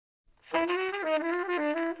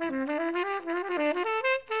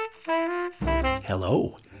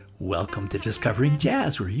Hello. Welcome to Discovering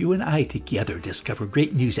Jazz, where you and I together discover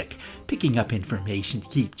great music, picking up information to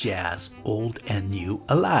keep jazz, old and new,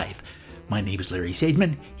 alive. My name is Larry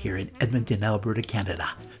Seidman, here in Edmonton, Alberta, Canada,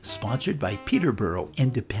 sponsored by Peterborough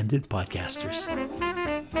Independent Podcasters.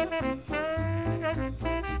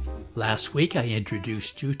 Last week, I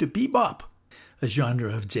introduced you to bebop, a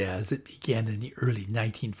genre of jazz that began in the early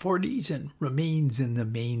 1940s and remains in the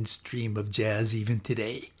mainstream of jazz even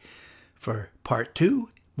today. For part two,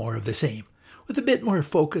 more of the same, with a bit more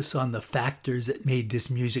focus on the factors that made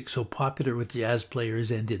this music so popular with jazz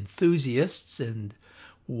players and enthusiasts and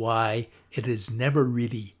why it has never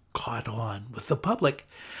really caught on with the public.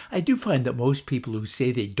 I do find that most people who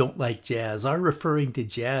say they don't like jazz are referring to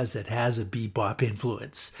jazz that has a bebop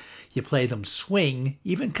influence. You play them swing,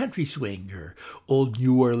 even country swing, or old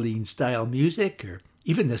New Orleans style music, or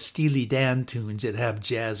even the Steely Dan tunes that have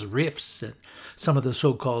jazz riffs and some of the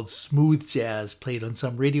so-called smooth jazz played on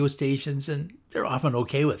some radio stations, and they're often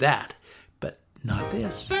okay with that, but not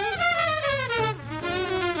this.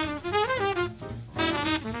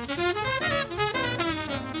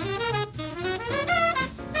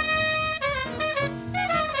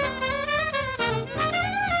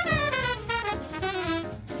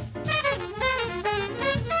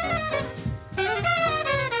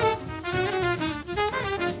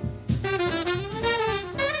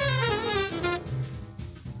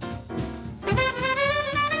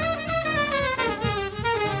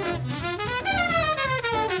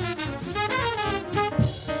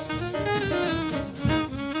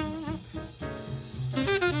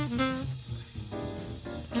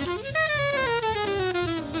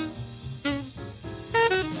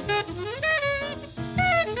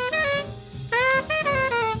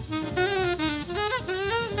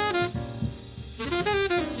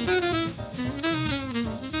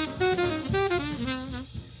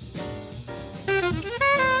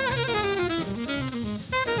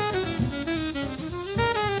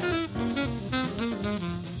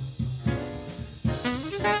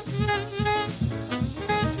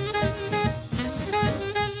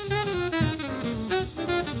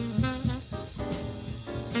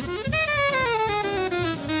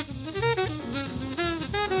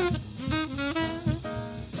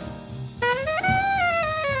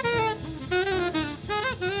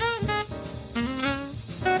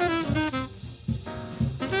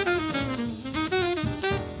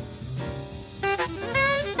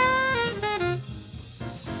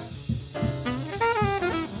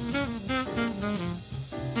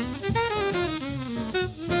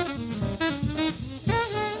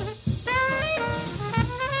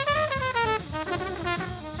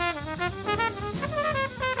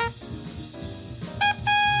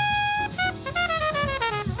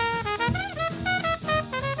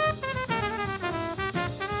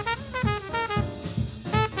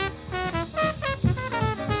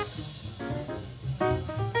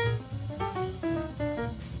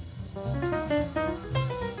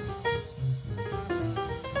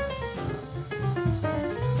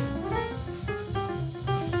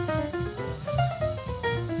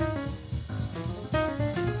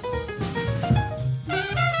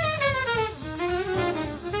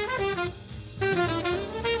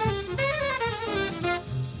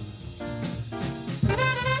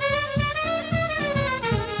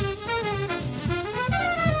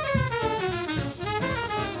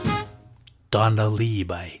 Donna Lee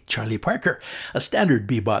by Charlie Parker, a standard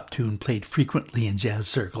bebop tune played frequently in jazz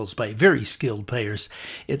circles by very skilled players.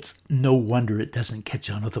 It's no wonder it doesn't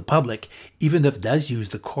catch on with the public, even if it does use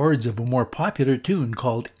the chords of a more popular tune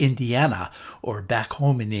called Indiana, or Back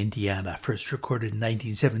Home in Indiana, first recorded in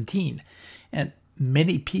 1917. And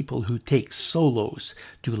many people who take solos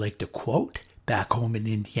do like to quote Back Home in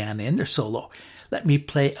Indiana in their solo. Let me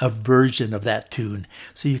play a version of that tune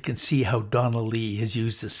so you can see how Donna Lee has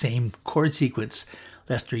used the same chord sequence.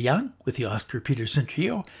 Lester Young with the Oscar Peterson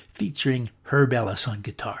Trio featuring Herb Ellis on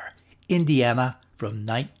guitar. Indiana from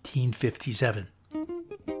 1957.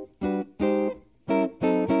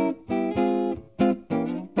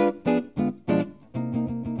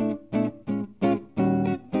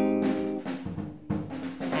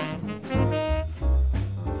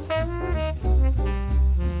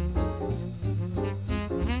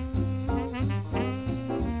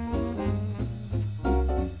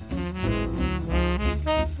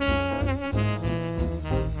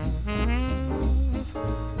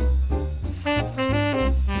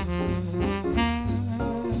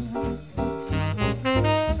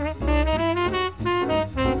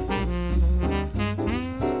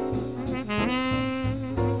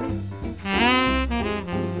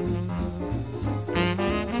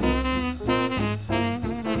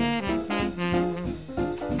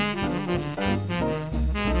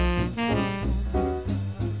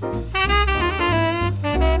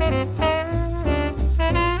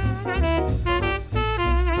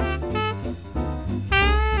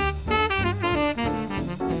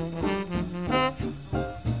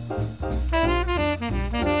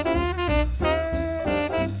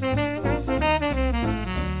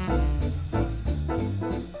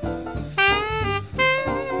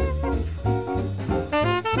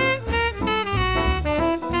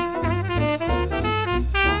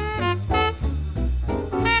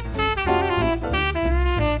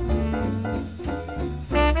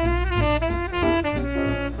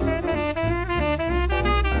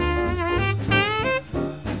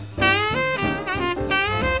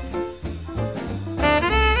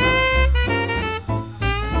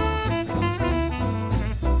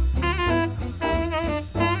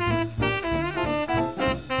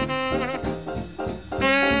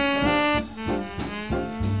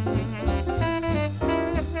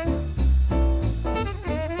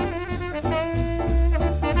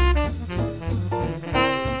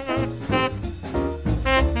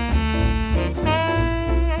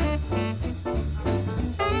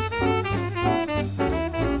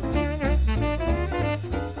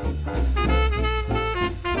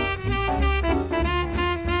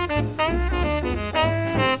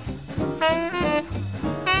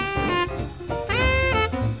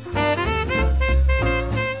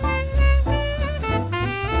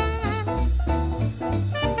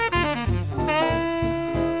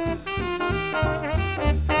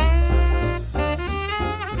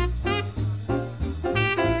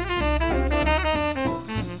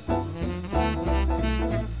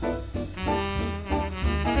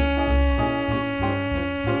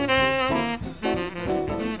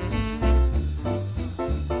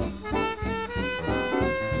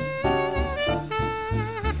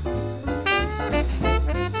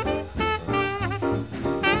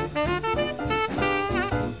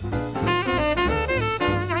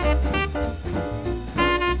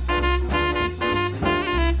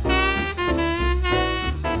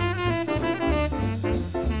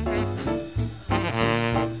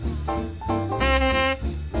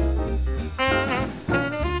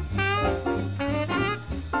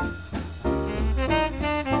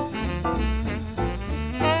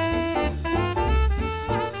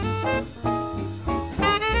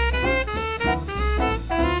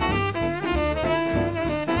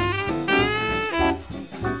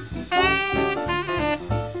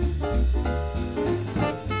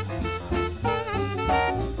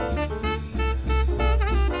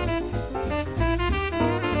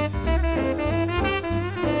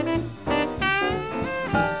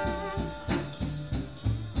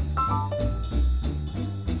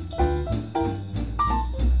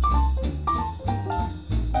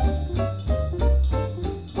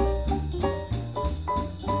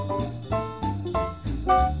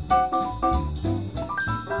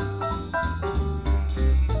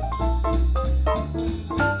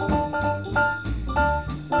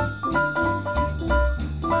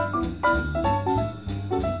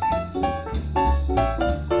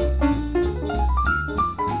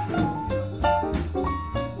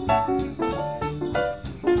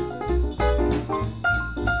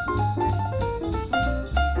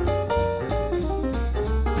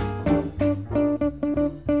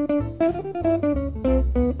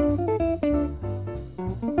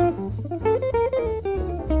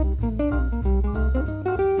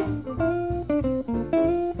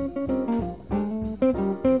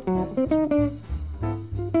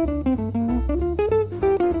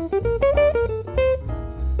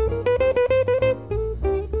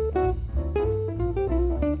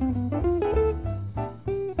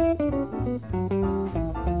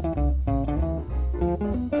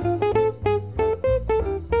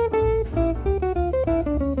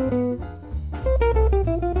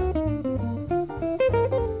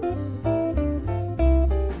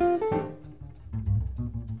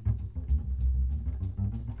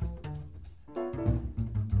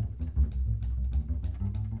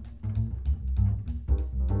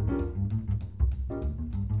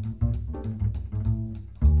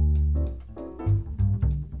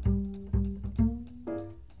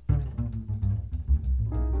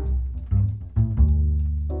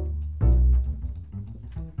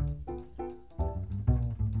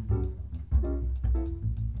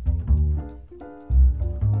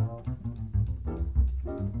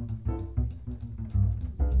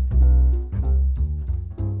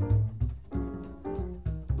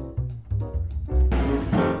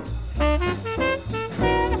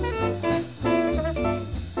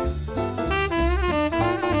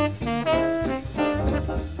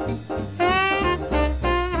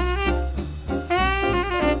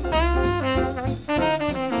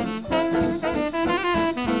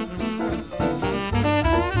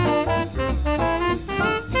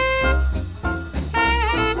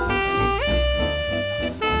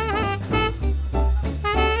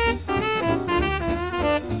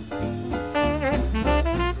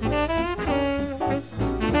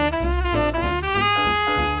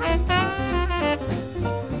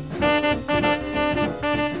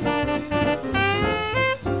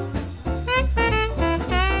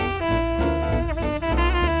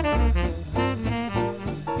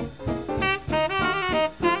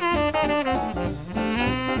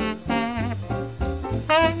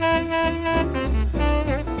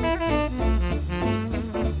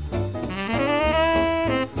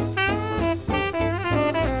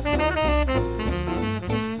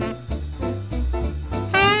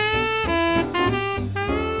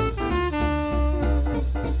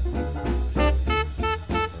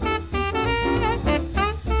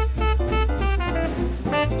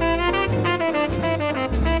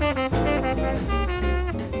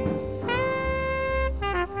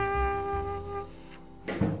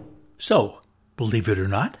 So, believe it or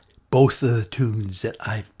not, both of the tunes that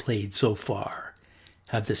I've played so far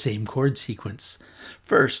have the same chord sequence.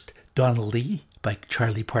 First, Donna Lee by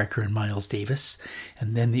Charlie Parker and Miles Davis,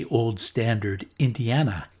 and then the old standard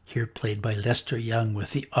Indiana, here played by Lester Young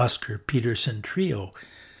with the Oscar Peterson Trio.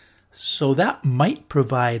 So that might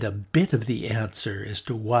provide a bit of the answer as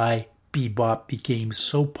to why bebop became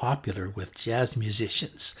so popular with jazz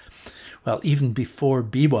musicians. Well, even before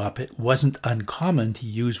bebop, it wasn't uncommon to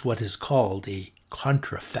use what is called a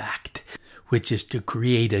contrafact, which is to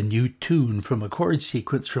create a new tune from a chord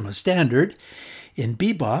sequence from a standard. In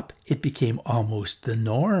bebop, it became almost the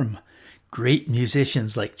norm. Great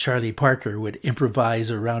musicians like Charlie Parker would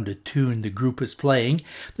improvise around a tune the group is playing,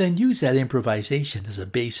 then use that improvisation as a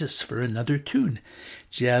basis for another tune.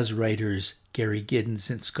 Jazz writers Gary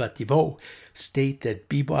Giddens and Scott DeVoe state that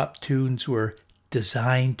bebop tunes were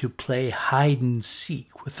designed to play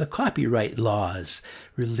hide-and-seek with the copyright laws,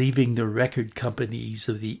 relieving the record companies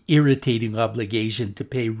of the irritating obligation to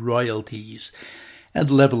pay royalties,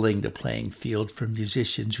 and leveling the playing field for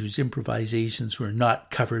musicians whose improvisations were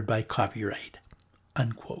not covered by copyright."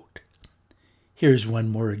 Unquote. Here's one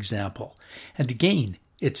more example, and again,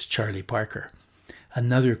 it's Charlie Parker.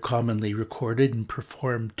 Another commonly recorded and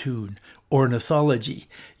performed tune, Ornithology,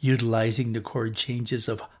 utilizing the chord changes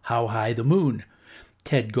of How High the Moon.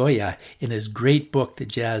 Ted Goya, in his great book, The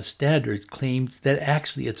Jazz Standards, claims that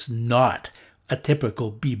actually it's not a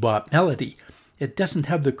typical bebop melody. It doesn't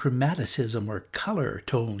have the chromaticism or color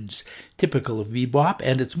tones typical of bebop,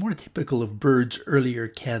 and it's more typical of Bird's earlier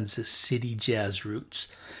Kansas City jazz roots.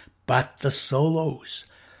 But the solos,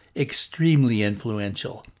 extremely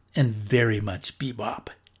influential and very much bebop.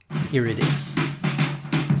 Here it is.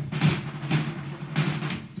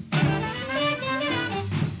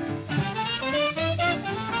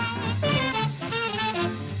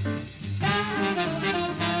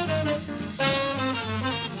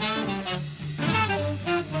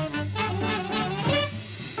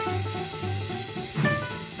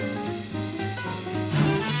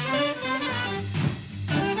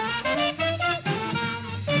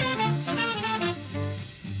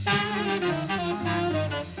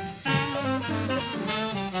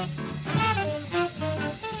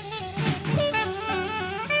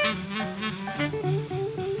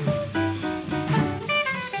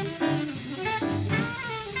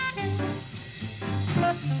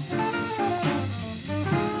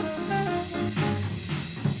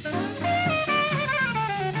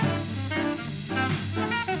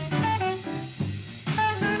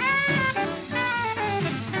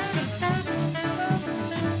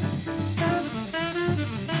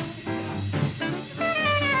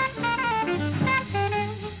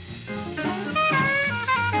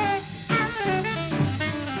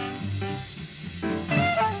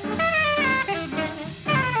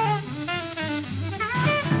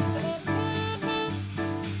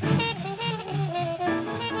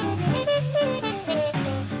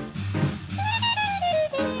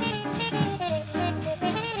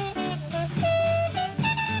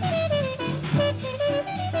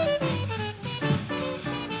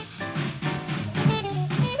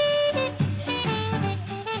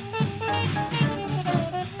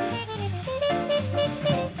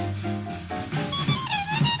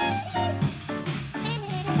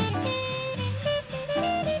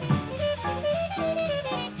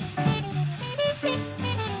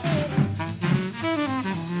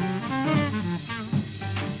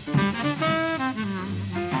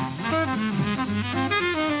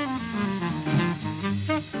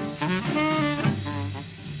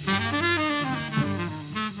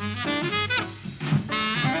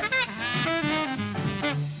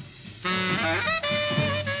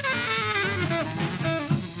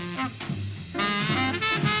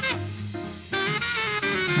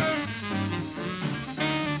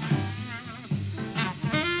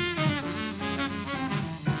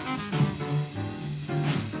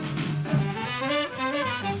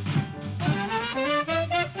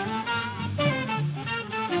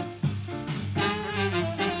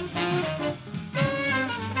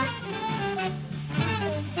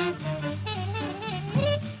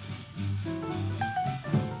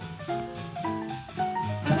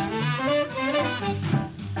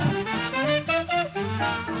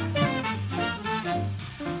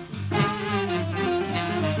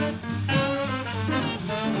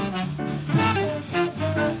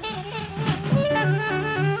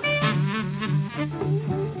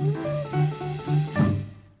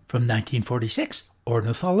 From 1946,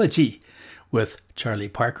 Ornithology, with Charlie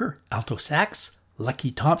Parker, alto sax,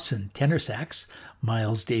 Lucky Thompson, tenor sax,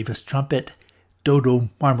 Miles Davis, trumpet, Dodo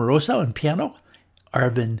Marmorosa on piano,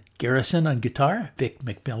 Arvin Garrison on guitar, Vic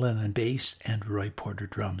McMillan on bass, and Roy Porter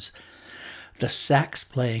drums. The sax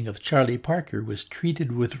playing of Charlie Parker was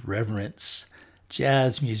treated with reverence.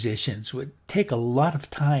 Jazz musicians would take a lot of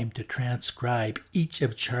time to transcribe each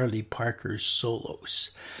of Charlie Parker's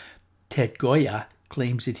solos. Ted Goya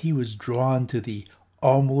claims that he was drawn to the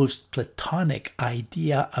almost Platonic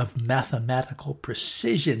idea of mathematical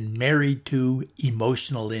precision married to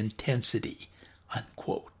emotional intensity,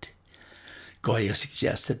 unquote. Goya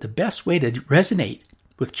suggests that the best way to resonate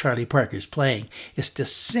with Charlie Parker's playing is to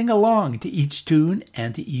sing along to each tune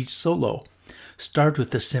and to each solo. Start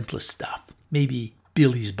with the simplest stuff, maybe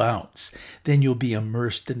Billy's Bounce. Then you'll be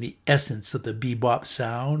immersed in the essence of the bebop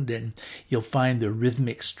sound, and you'll find the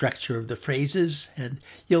rhythmic structure of the phrases, and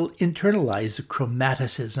you'll internalize the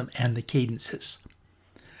chromaticism and the cadences.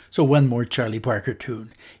 So one more Charlie Parker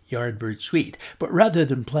tune, Yardbird Suite. But rather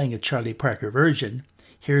than playing a Charlie Parker version,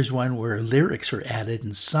 here's one where lyrics are added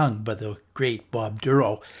and sung by the great Bob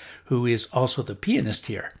Dorough, who is also the pianist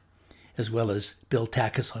here, as well as Bill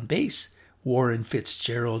Takacs on bass, Warren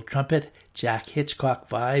Fitzgerald trumpet, Jack Hitchcock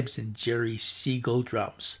vibes, and Jerry Siegel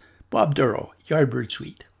drums. Bob Dorough, Yardbird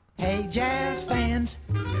Suite. Hey jazz fans,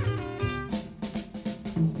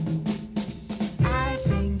 I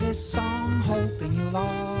sing this song hoping you'll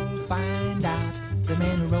all find out the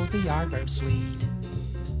man who wrote the Yardbird Suite.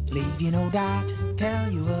 Leave you no doubt, tell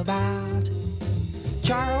you about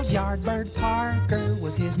Charles Yardbird Parker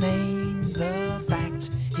was his name. The facts,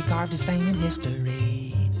 he carved his fame in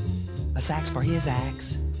history. A sax for his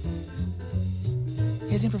axe.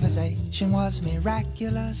 His improvisation was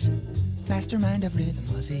miraculous. Mastermind of rhythm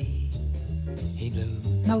was he. He blew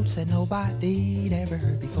notes that nobody'd ever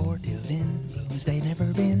heard before till then. Blew as they'd never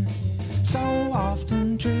been. So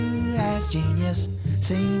often true as genius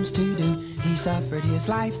seems to do. He suffered his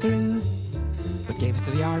life through, but gave us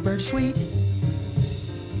the Yardbird Suite.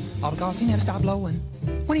 All because he never stopped blowing.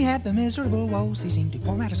 When he had the miserable woes, he seemed to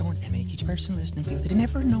pour out his horn and make each person listening feel that he'd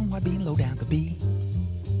never known what being low down could be.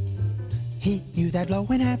 He knew that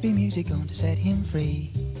blowing happy music going to set him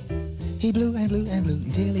free. He blew and blew and blew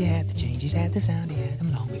until he had the changes, had the sound, he had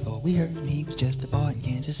them long before we heard him. He was just a boy in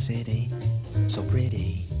Kansas City, so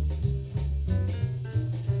pretty.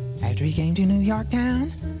 After he came to New York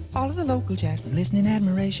town, all of the local jazzmen listened in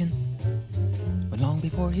admiration. But long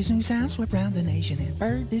before his new sound swept round the nation, and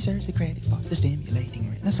Bird deserves the credit for the stimulating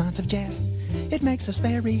renaissance of jazz. It makes us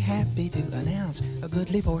very happy to announce a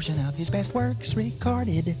goodly portion of his best works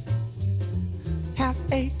recorded. Have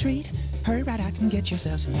a treat, hurry right out and get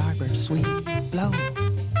yourself some Yardbird Suite. Blow.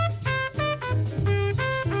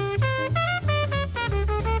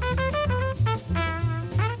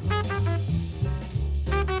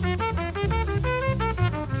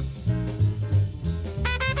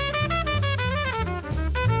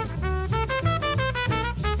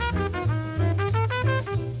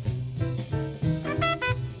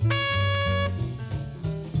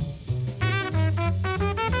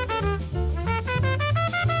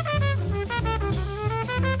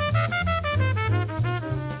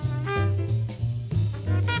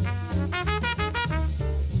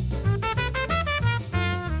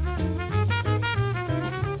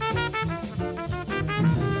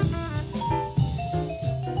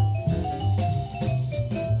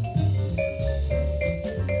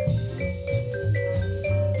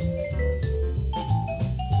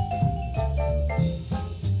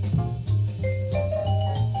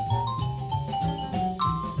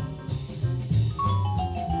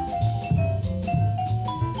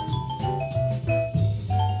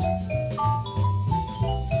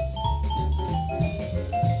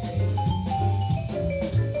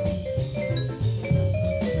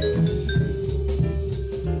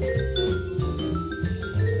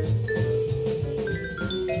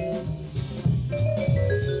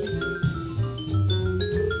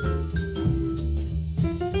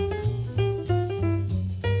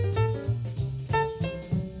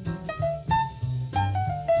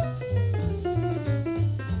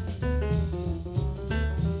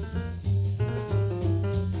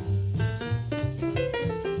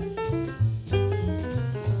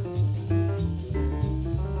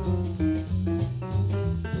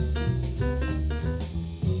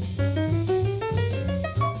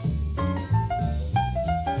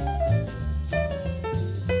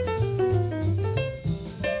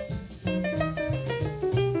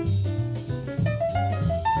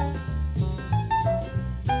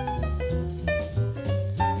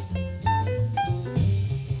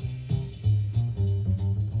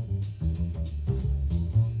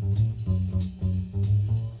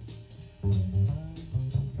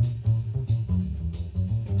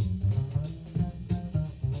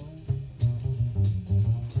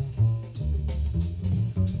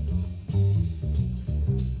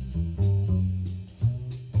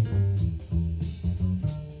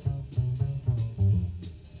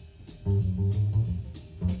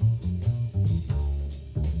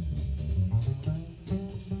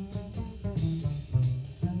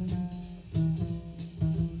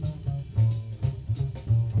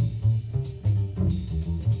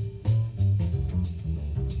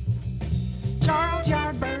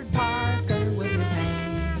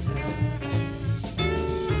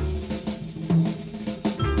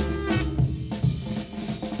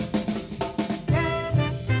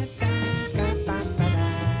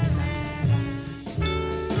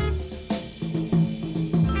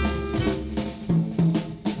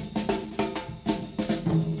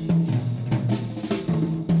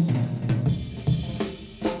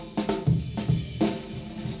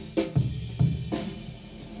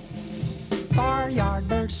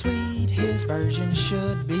 Yardbird Suite, his version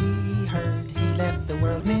should be heard. He left the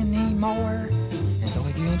world many more, and so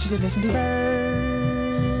if you're interested, listen to Bird.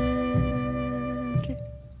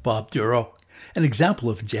 Bob Dorough, an example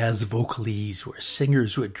of jazz vocalese where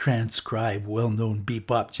singers would transcribe well-known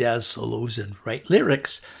bebop jazz solos and write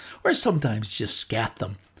lyrics, or sometimes just scat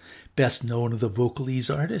them. Best known of the vocalese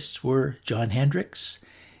artists were Jon Hendricks,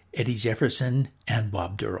 Eddie Jefferson, and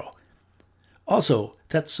Bob Dorough. Also,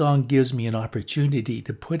 that song gives me an opportunity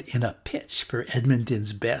to put in a pitch for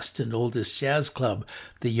Edmonton's best and oldest jazz club,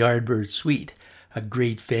 the Yardbird Suite, a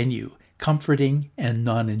great venue, comforting and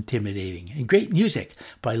non-intimidating, and great music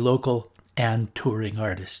by local and touring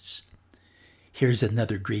artists. Here's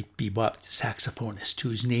another great bebop saxophonist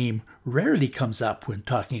whose name rarely comes up when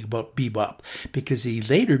talking about bebop because he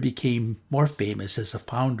later became more famous as a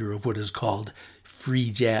founder of what is called free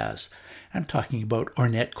jazz. I'm talking about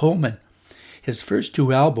Ornette Coleman. His first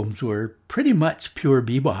two albums were pretty much pure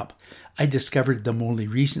bebop. I discovered them only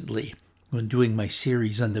recently when doing my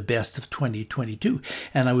series on the best of 2022,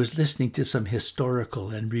 and I was listening to some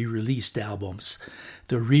historical and re-released albums.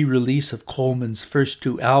 The re-release of Coleman's first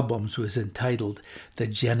two albums was entitled The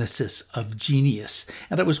Genesis of Genius,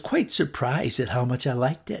 and I was quite surprised at how much I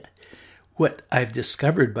liked it. What I've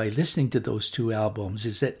discovered by listening to those two albums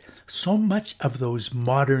is that so much of those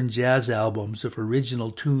modern jazz albums of original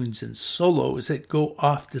tunes and solos that go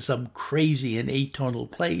off to some crazy and atonal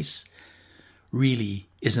place really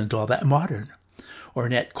isn't all that modern.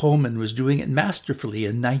 Ornette Coleman was doing it masterfully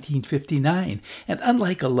in 1959, and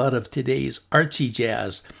unlike a lot of today's artsy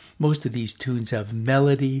jazz, most of these tunes have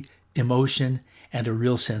melody, emotion, and a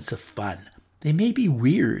real sense of fun. They may be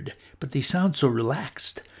weird, but they sound so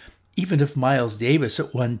relaxed, even if Miles Davis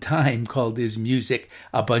at one time called his music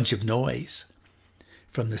a bunch of noise.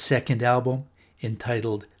 From the second album,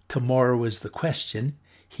 entitled Tomorrow Is the Question,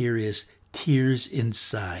 here is Tears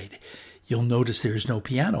Inside. You'll notice there's no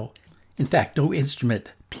piano. In fact, no instrument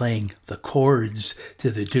playing the chords to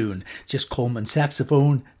the tune. Just Coleman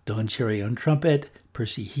saxophone, Don Cherry on trumpet,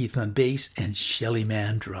 Percy Heath on bass, and Shelly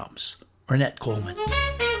Manne drums. Ornette Coleman.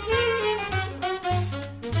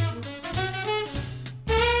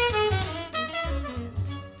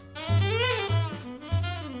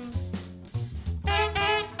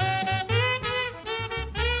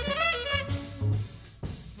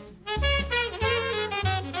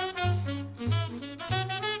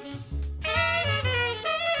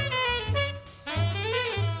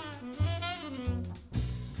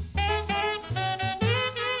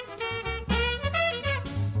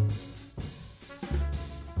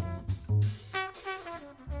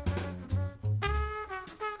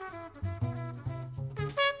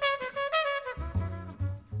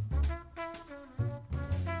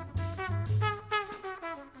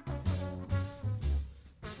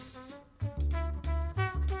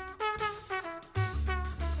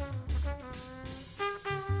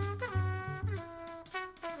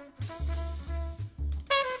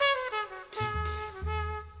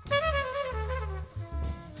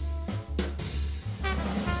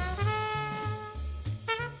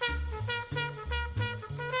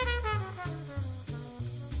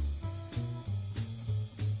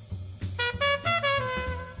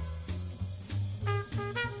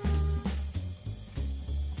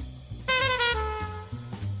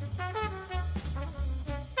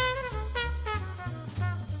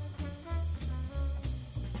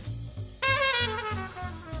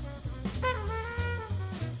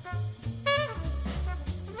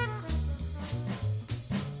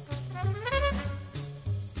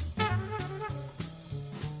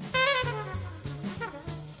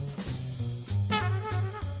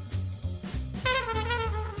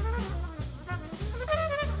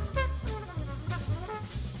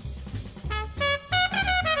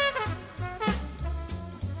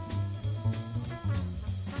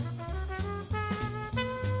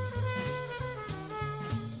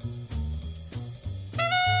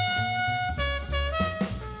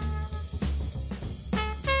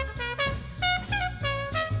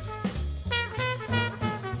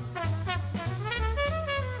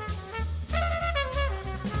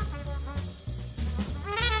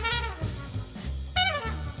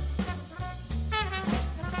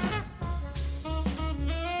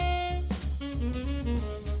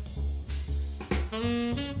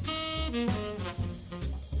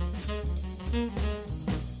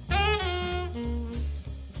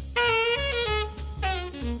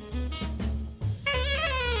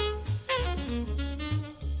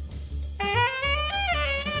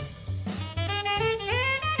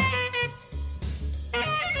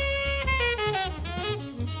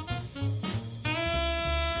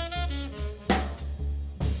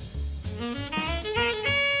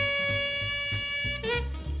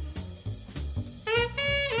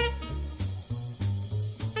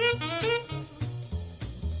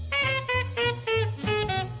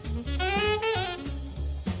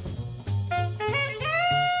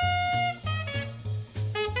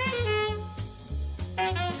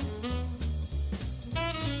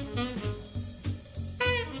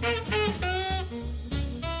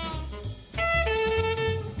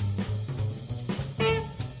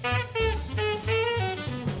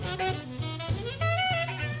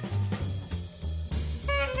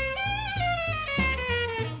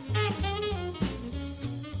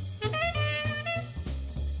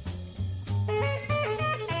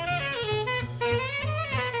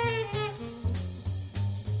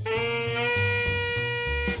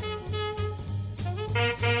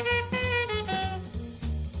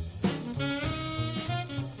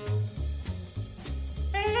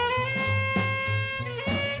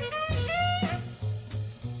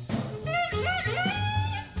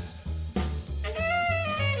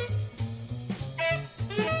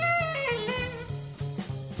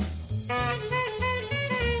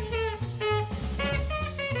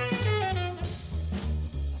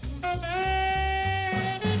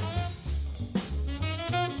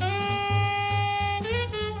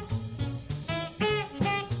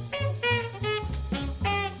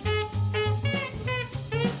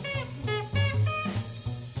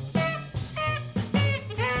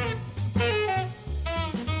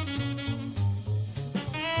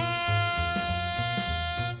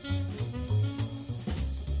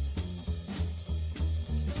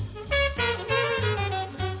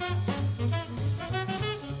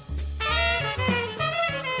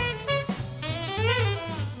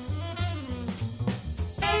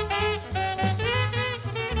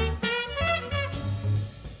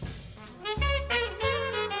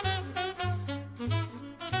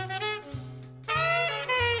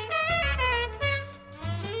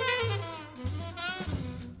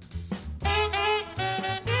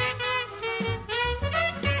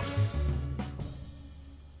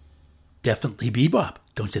 Definitely bebop,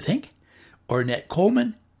 don't you think? Ornette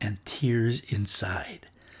Coleman and Tears Inside.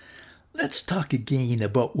 Let's talk again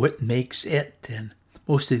about what makes it, and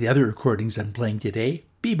most of the other recordings I'm playing today,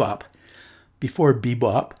 bebop. Before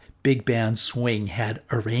bebop, big band swing had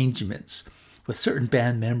arrangements, with certain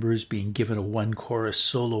band members being given a one-chorus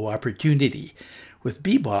solo opportunity. With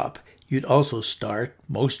bebop, you'd also start,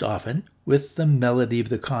 most often, with the melody of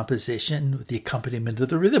the composition, with the accompaniment of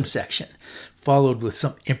the rhythm section, followed with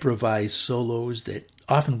some improvised solos that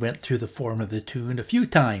often went through the form of the tune a few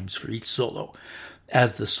times for each solo,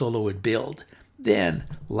 as the solo would build. Then,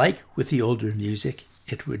 like with the older music,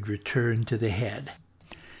 it would return to the head.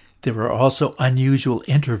 There were also unusual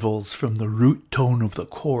intervals from the root tone of the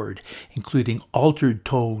chord, including altered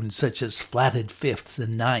tones such as flatted fifths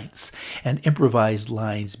and ninths, and improvised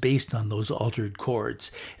lines based on those altered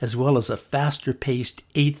chords, as well as a faster-paced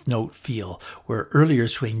eighth note feel, where earlier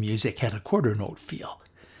swing music had a quarter note feel.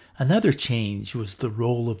 Another change was the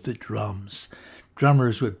role of the drums.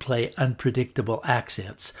 Drummers would play unpredictable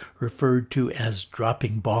accents, referred to as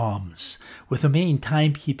dropping bombs, with the main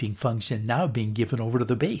timekeeping function now being given over to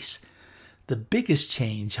the bass. The biggest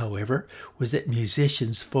change, however, was that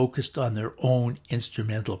musicians focused on their own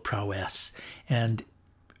instrumental prowess and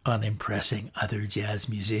on impressing other jazz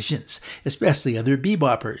musicians, especially other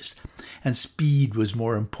beboppers, and speed was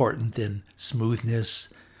more important than smoothness,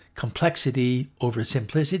 complexity over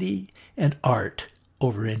simplicity, and art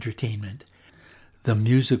over entertainment. The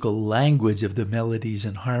musical language of the melodies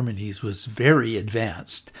and harmonies was very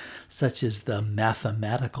advanced, such as the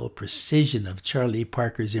mathematical precision of Charlie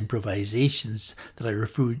Parker's improvisations that I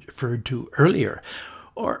referred to earlier,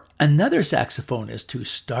 or another saxophonist who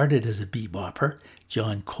started as a bebopper,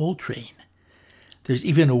 John Coltrane. There's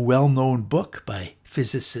even a well-known book by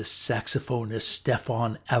physicist saxophonist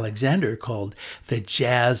Stefan Alexander called The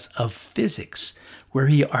Jazz of Physics, where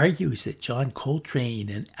he argues that John Coltrane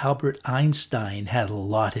and Albert Einstein had a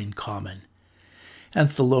lot in common. And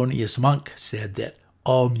Thelonious Monk said that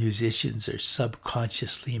all musicians are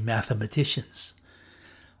subconsciously mathematicians.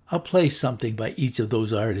 I'll play something by each of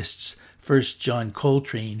those artists. First, John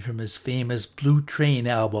Coltrane from his famous Blue Train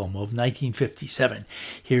album of 1957.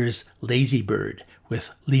 Here's Lazy Bird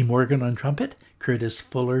with Lee Morgan on trumpet, Curtis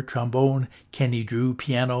Fuller trombone, Kenny Drew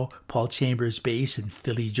piano, Paul Chambers bass, and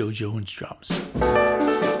Philly Joe Jones drums.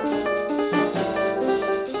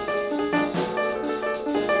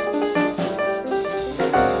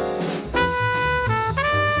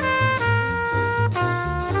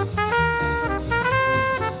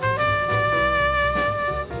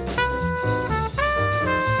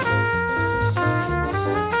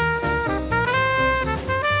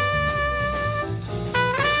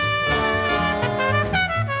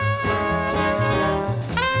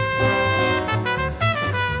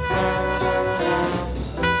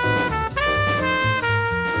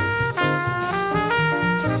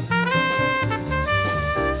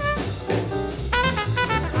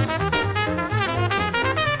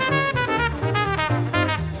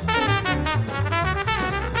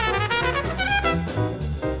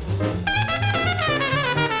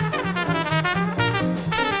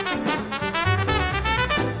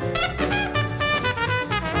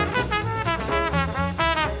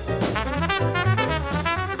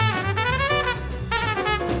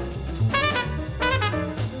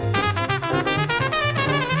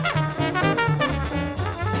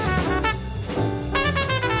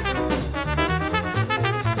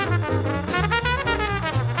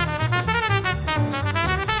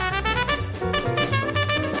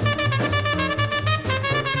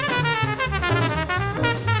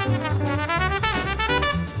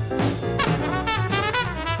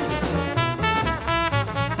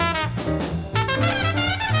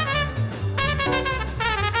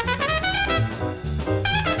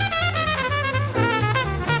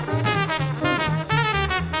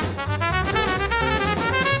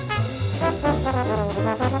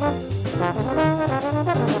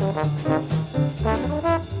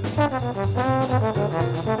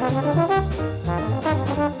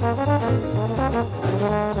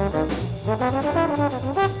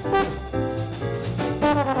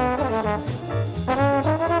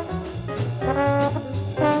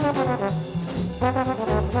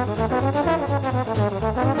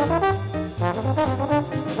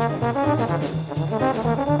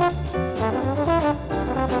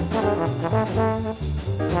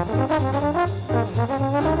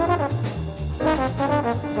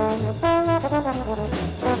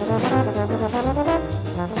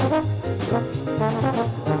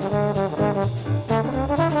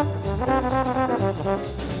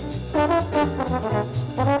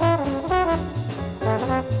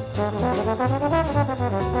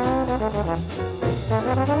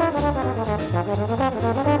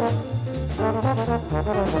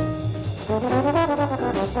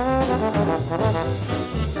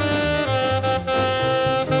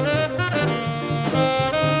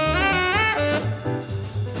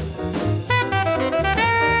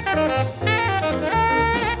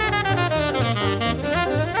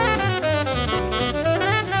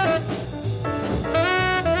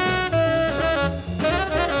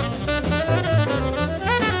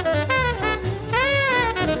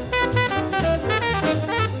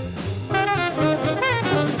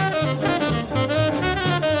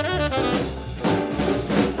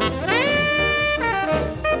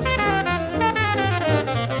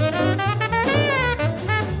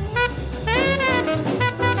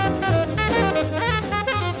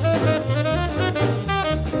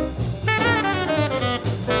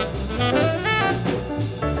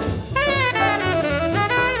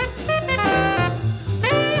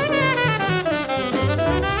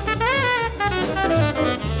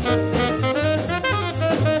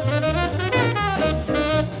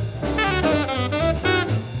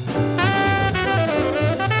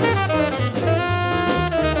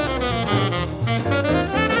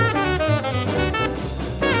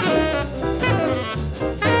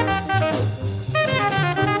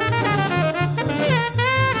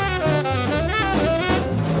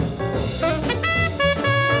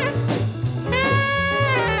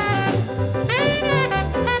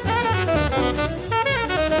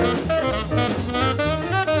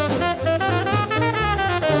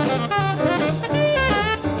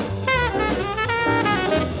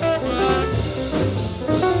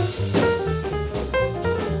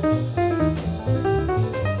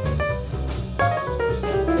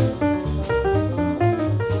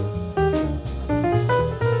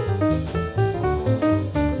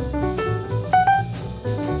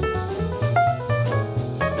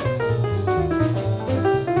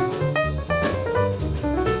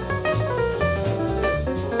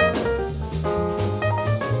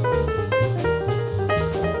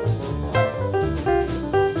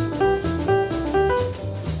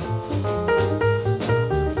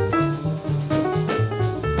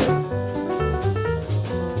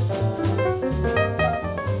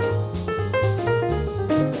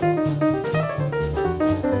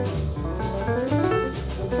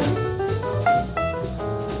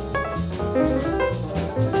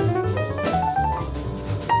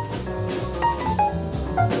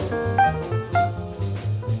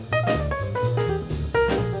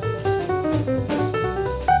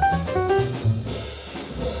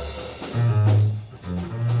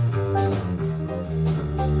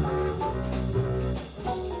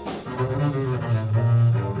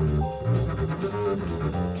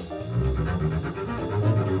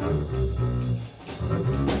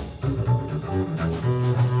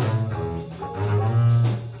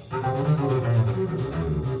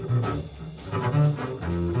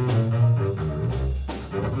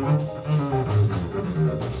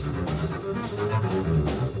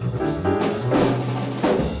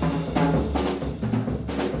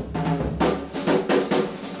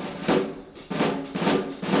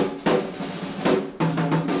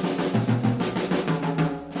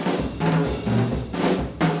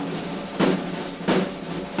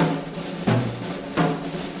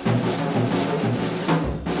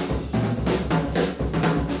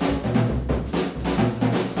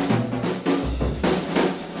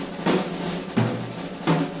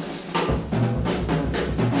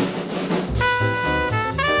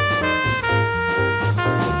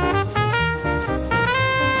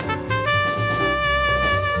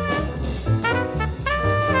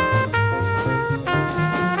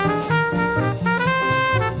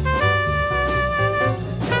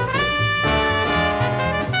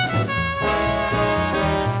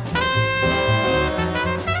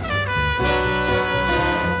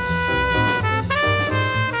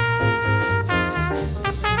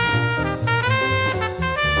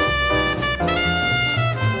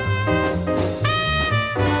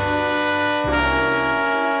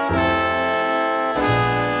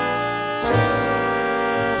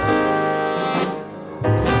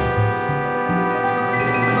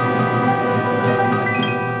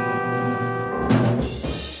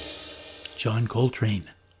 John Coltrane,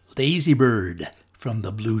 Lazy Bird from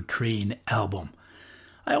the Blue Train album.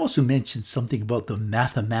 I also mentioned something about the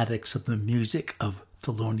mathematics of the music of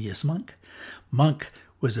Thelonious Monk. Monk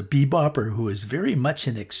was a bebopper who was very much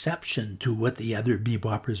an exception to what the other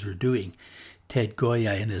beboppers were doing. Ted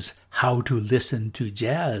Goya, in his How to Listen to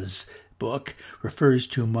Jazz book, refers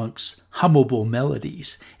to Monk's hummable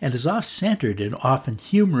melodies and his off-centered and often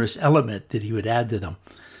humorous element that he would add to them.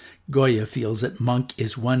 Goya feels that Monk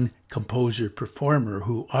is one composer-performer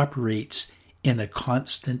who operates in a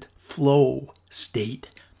constant flow state.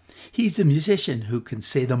 He's a musician who can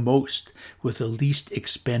say the most with the least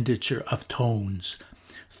expenditure of tones,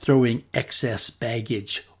 throwing excess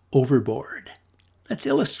baggage overboard. Let's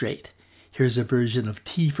illustrate. Here's a version of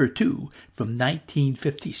Tea for Two from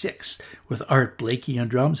 1956 with Art Blakey on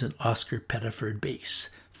drums and Oscar Pettiford bass.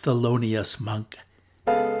 Thelonious Monk.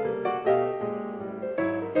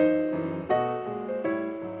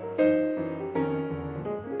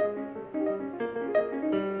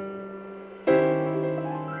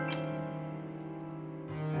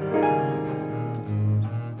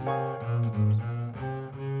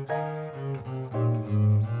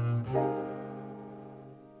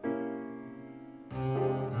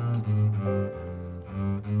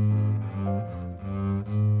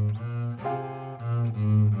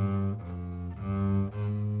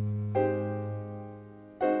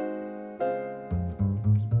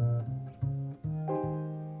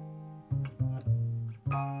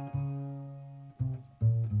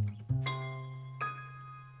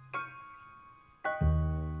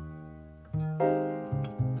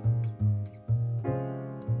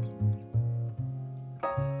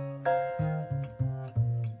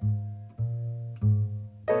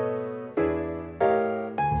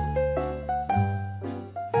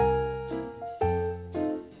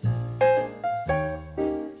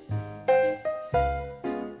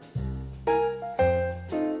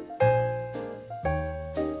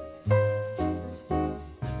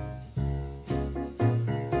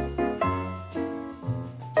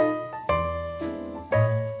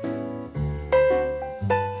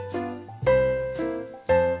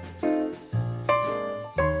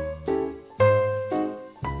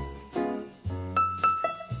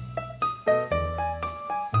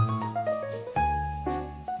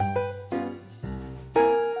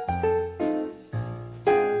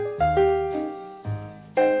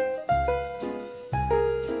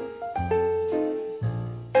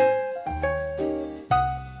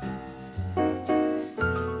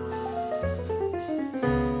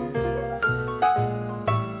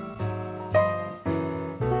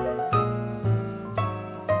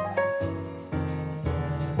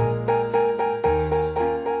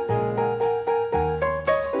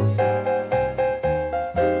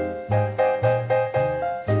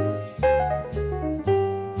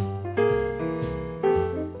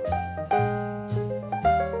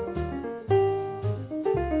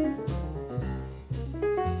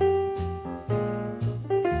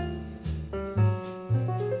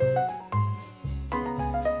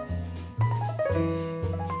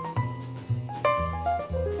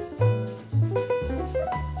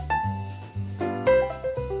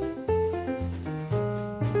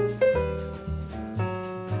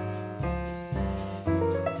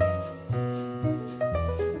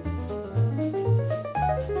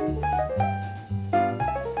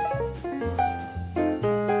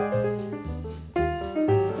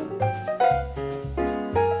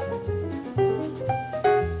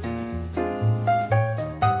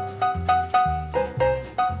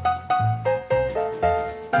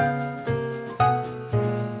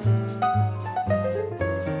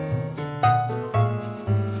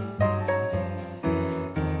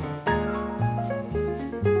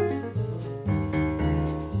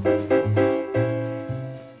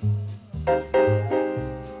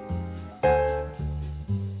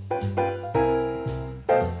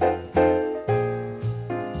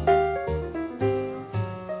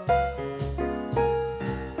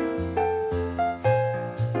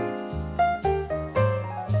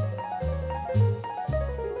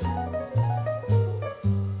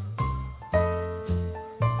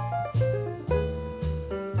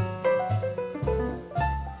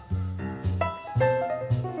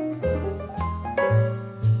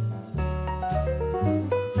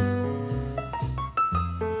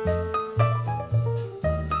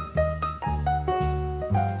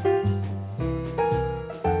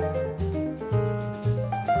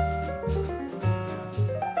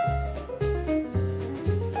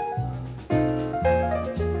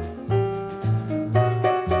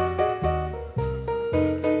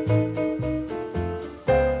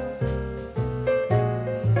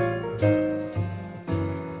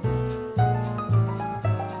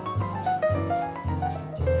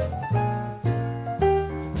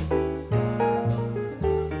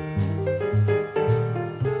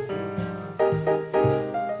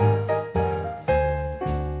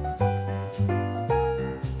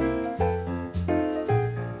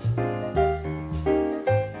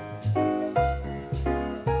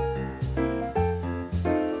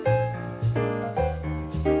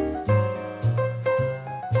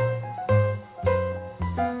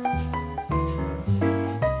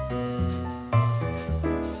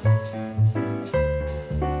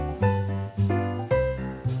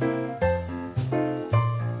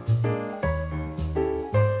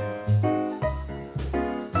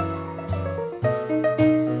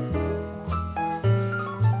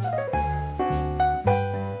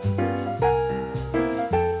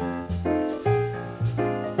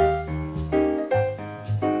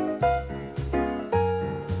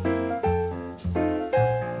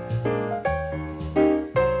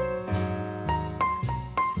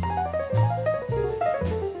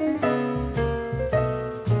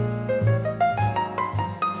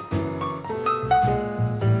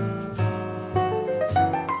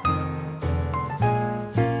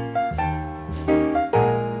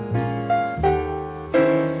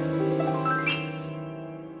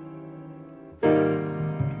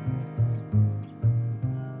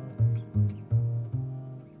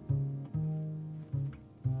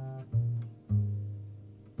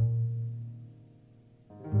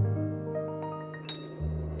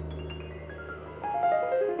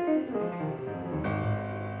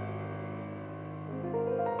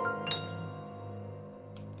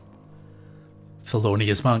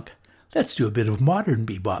 Thelonious Monk. Let's do a bit of modern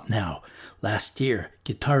bebop now. Last year,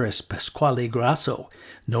 guitarist Pasquale Grasso,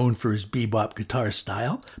 known for his bebop guitar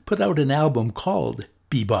style, put out an album called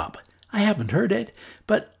Bebop. I haven't heard it,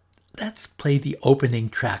 but let's play the opening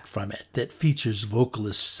track from it that features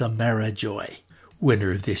vocalist Samara Joy,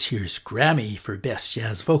 winner of this year's Grammy for Best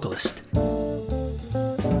Jazz Vocalist.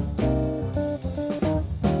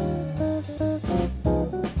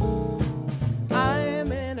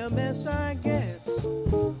 I'm in a mess, I guess.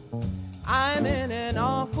 I'm in an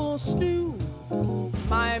awful stew.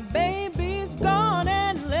 My baby's gone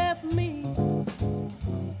and left me.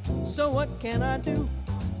 So what can I do?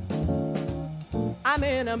 I'm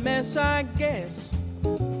in a mess, I guess.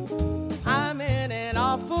 I'm in an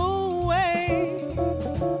awful way.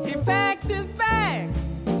 He packed his bag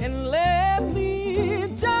and left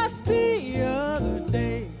me just the other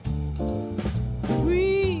day.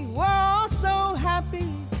 We were all so happy.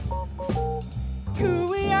 Could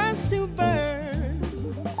we ask two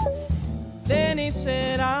birds? Then he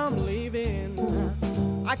said, I'm leaving.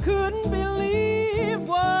 I couldn't believe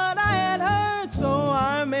what I had heard, so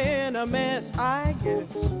I'm in a mess, I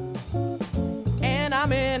guess. And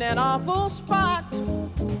I'm in an awful spot.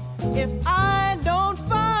 If I don't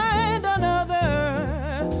find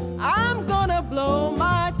another, I'm gonna blow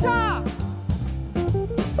my top.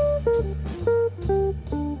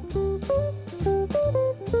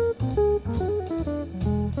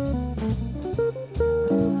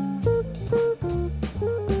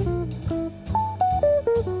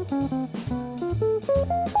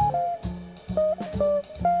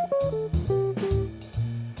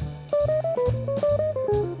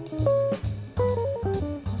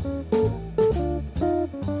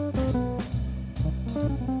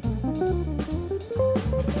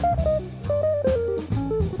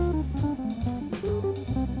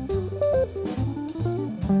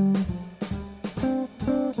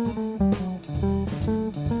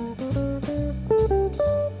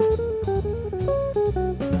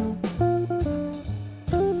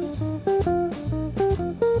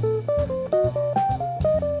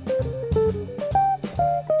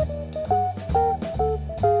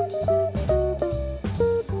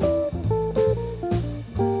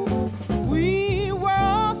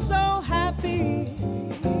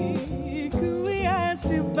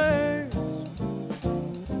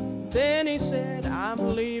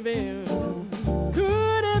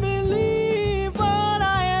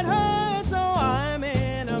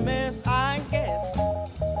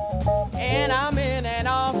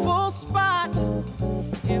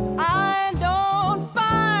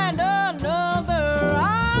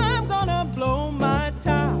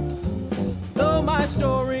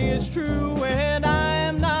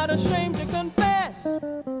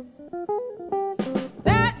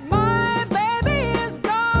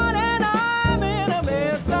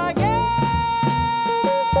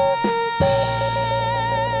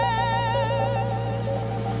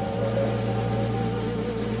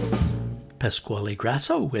 Pasquale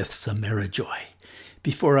Grasso with Samara Joy.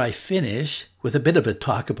 Before I finish with a bit of a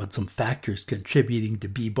talk about some factors contributing to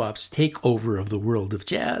bebop's takeover of the world of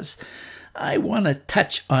jazz, I want to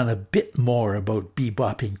touch on a bit more about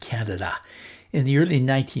bebop in Canada. In the early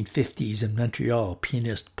 1950s in Montreal,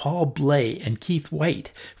 pianist Paul Bley and Keith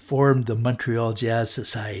White formed the Montreal Jazz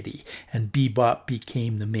Society, and bebop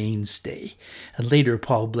became the mainstay. And later,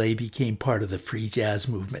 Paul Bley became part of the free jazz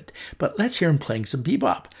movement. But let's hear him playing some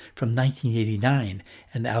bebop from 1989,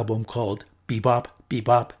 an album called Bebop,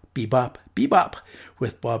 Bebop, Bebop, Bebop,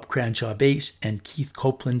 with Bob Cranshaw bass and Keith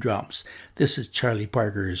Copeland drums. This is Charlie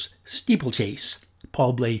Parker's Steeplechase,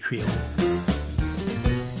 Paul Bley Trio.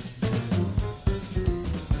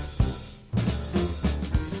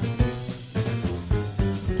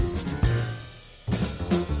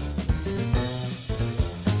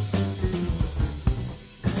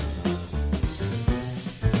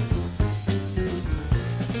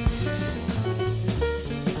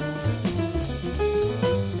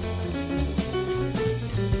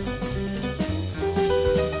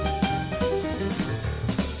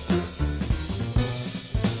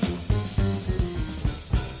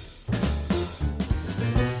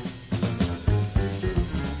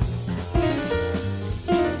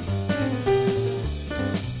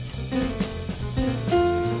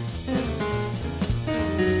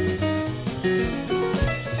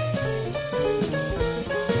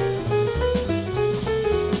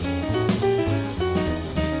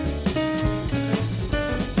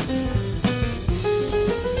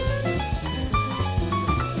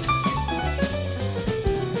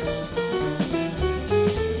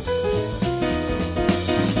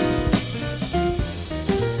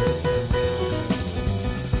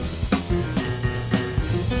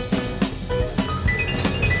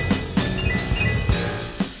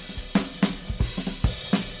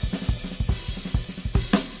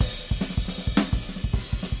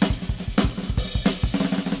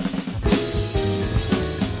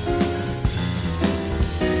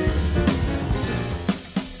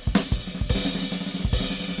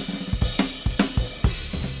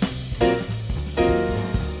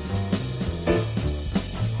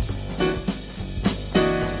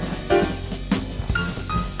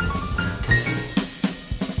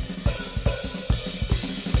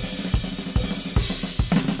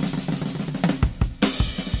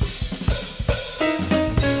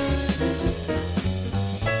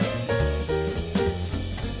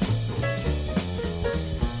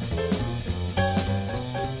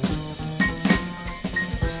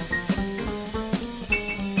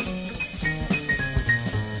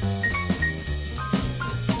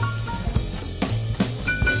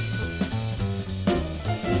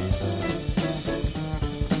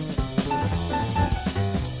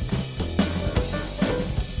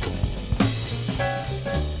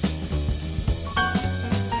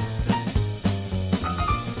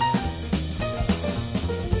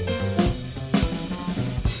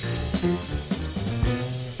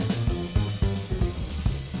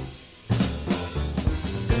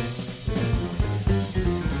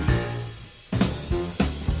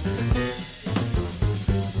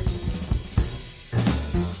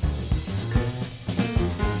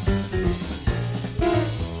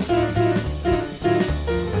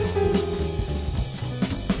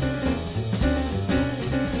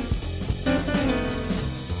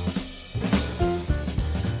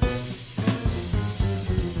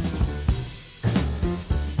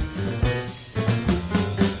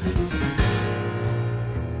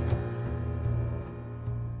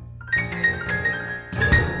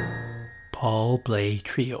 Coldplay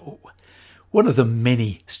Trio, one of the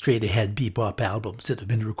many straight-ahead bebop albums that have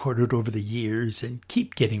been recorded over the years and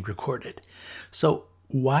keep getting recorded. So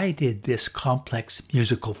why did this complex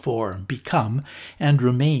musical form become and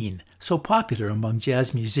remain so popular among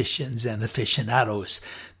jazz musicians and aficionados,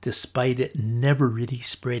 despite it never really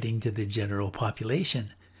spreading to the general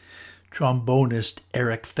population? Trombonist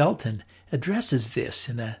Eric Felton addresses this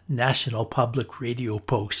in a National Public Radio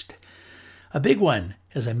post. A big one,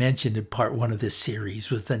 as I mentioned in part one of this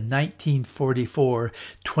series, was the 1944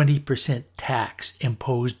 20% tax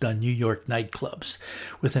imposed on New York nightclubs,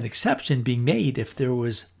 with an exception being made if there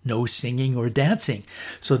was no singing or dancing.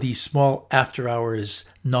 So these small after-hours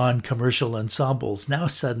non-commercial ensembles now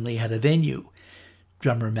suddenly had a venue.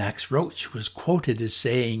 Drummer Max Roach was quoted as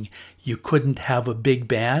saying, "You couldn't have a big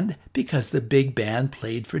band because the big band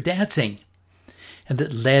played for dancing." And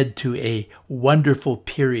it led to a wonderful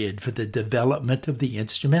period for the development of the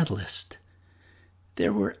instrumentalist.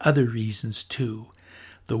 There were other reasons too.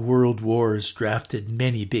 The World Wars drafted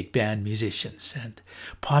many big band musicians, and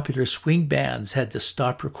popular swing bands had to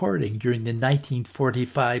stop recording during the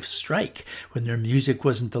 1945 strike when their music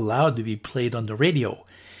wasn't allowed to be played on the radio.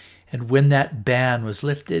 And when that ban was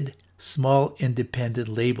lifted, small independent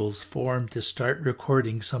labels formed to start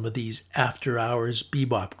recording some of these after-hours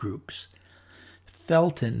bebop groups.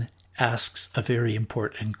 Felton asks a very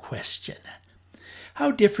important question.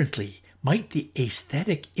 How differently might the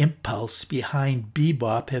aesthetic impulse behind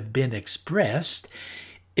bebop have been expressed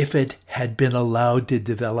if it had been allowed to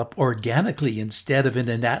develop organically instead of in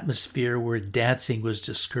an atmosphere where dancing was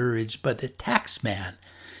discouraged by the tax man?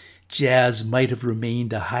 Jazz might have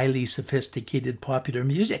remained a highly sophisticated popular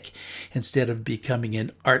music instead of becoming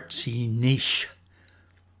an artsy niche.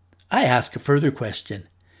 I ask a further question.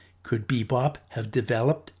 Could bebop have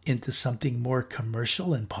developed into something more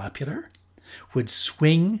commercial and popular? Would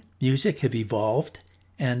swing music have evolved?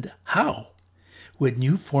 And how? Would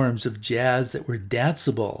new forms of jazz that were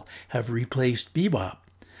danceable have replaced bebop?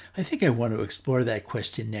 I think I want to explore that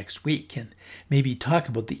question next week and maybe talk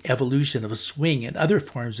about the evolution of a swing and other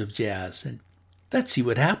forms of jazz, and let's see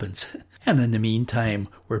what happens. And in the meantime,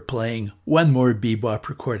 we're playing one more bebop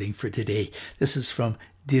recording for today. This is from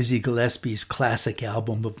Dizzy Gillespie's classic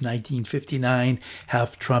album of 1959,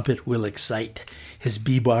 Half Trumpet Will Excite, his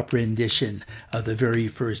bebop rendition of the very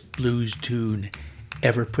first blues tune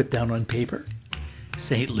ever put down on paper,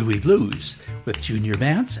 St. Louis Blues, with Junior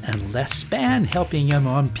Mance and Les Spann helping him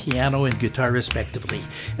on piano and guitar respectively,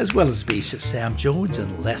 as well as bassist Sam Jones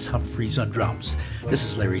and Les Humphreys on drums. This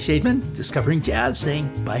is Larry Sadman, Discovering Jazz,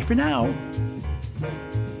 saying bye for now.